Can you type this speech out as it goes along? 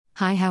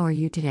Hi, how are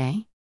you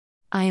today?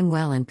 I am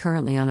well and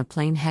currently on a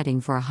plane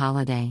heading for a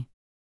holiday.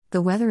 The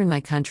weather in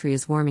my country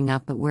is warming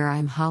up, but where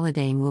I'm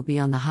holidaying will be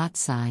on the hot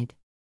side.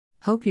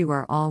 Hope you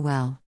are all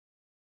well.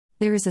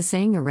 There is a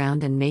saying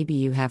around, and maybe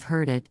you have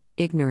heard it: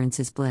 ignorance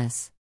is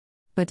bliss.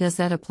 But does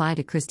that apply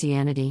to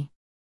Christianity?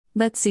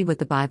 Let's see what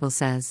the Bible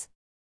says.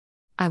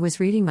 I was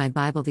reading my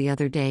Bible the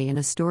other day and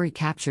a story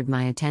captured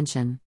my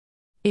attention.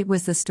 It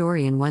was the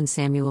story in 1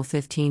 Samuel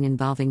 15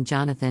 involving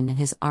Jonathan and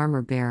his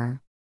armor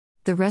bearer.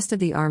 The rest of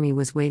the army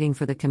was waiting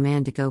for the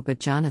command to go, but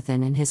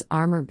Jonathan and his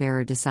armor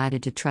bearer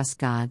decided to trust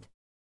God.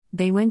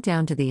 They went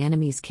down to the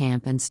enemy's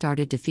camp and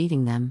started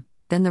defeating them.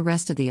 Then the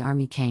rest of the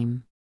army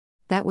came.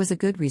 That was a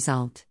good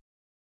result.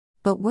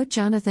 But what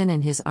Jonathan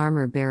and his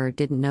armor bearer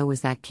didn't know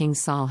was that King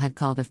Saul had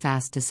called a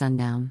fast to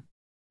sundown.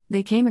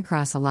 They came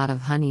across a lot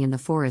of honey in the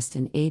forest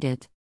and ate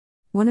it.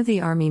 One of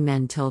the army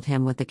men told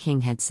him what the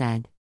king had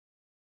said.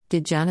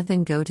 Did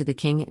Jonathan go to the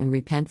king and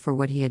repent for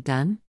what he had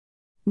done?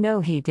 No,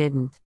 he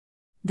didn't.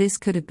 This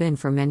could have been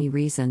for many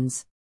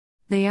reasons.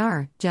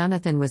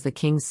 Jonathan was the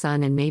king's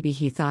son, and maybe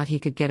he thought he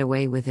could get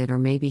away with it, or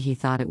maybe he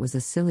thought it was a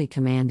silly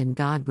command and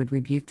God would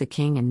rebuke the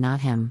king and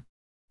not him.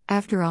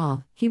 After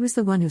all, he was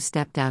the one who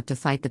stepped out to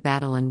fight the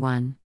battle and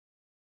won.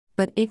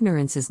 But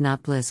ignorance is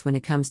not bliss when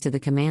it comes to the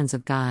commands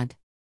of God.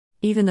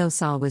 Even though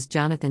Saul was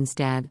Jonathan's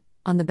dad,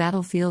 on the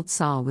battlefield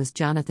Saul was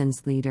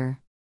Jonathan's leader.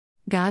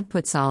 God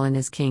put Saul in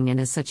as king, and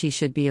as such he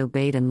should be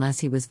obeyed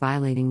unless he was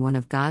violating one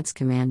of God's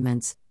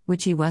commandments,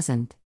 which he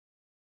wasn't.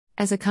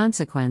 As a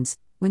consequence,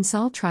 when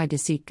Saul tried to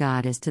seek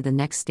God as to the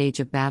next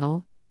stage of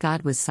battle,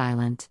 God was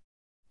silent.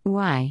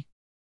 Why?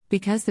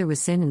 Because there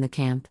was sin in the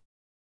camp.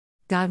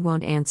 God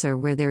won't answer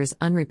where there is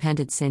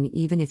unrepented sin,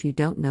 even if you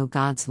don't know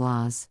God's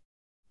laws.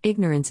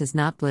 Ignorance is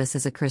not bliss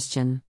as a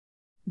Christian.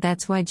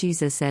 That's why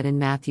Jesus said in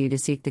Matthew to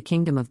seek the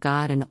kingdom of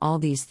God, and all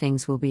these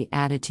things will be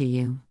added to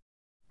you.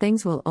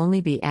 Things will only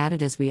be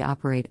added as we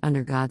operate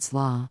under God's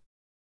law.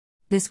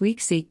 This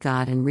week, seek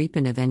God and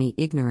repent of any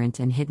ignorant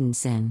and hidden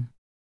sin.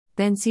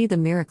 Then see the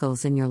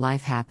miracles in your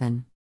life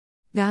happen.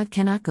 God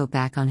cannot go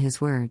back on His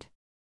word.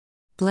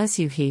 Bless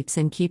you heaps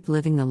and keep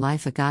living the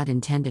life a God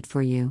intended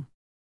for you.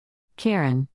 Karen.